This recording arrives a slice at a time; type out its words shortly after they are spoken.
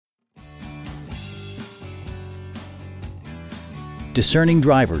Discerning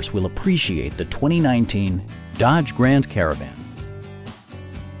drivers will appreciate the 2019 Dodge Grand Caravan.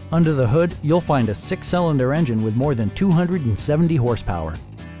 Under the hood, you'll find a 6-cylinder engine with more than 270 horsepower.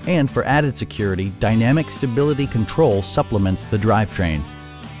 And for added security, dynamic stability control supplements the drivetrain.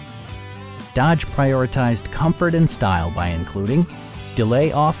 Dodge prioritized comfort and style by including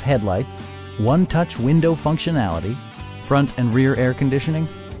delay-off headlights, one-touch window functionality, front and rear air conditioning,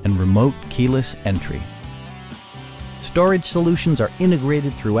 and remote keyless entry. Storage solutions are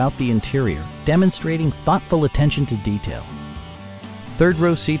integrated throughout the interior, demonstrating thoughtful attention to detail.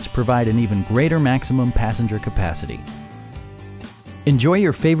 Third-row seats provide an even greater maximum passenger capacity. Enjoy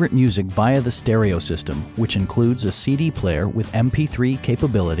your favorite music via the stereo system, which includes a CD player with MP3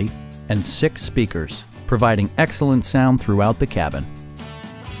 capability and 6 speakers, providing excellent sound throughout the cabin.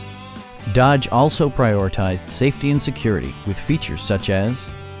 Dodge also prioritized safety and security with features such as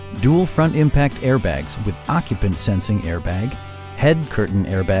dual front impact airbags with occupant sensing airbag, head curtain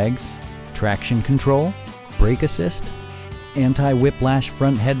airbags, traction control, brake assist, anti-whiplash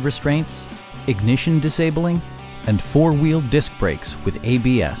front head restraints, ignition disabling, and 4-wheel disc brakes with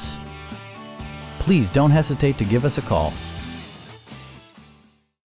ABS. Please don't hesitate to give us a call.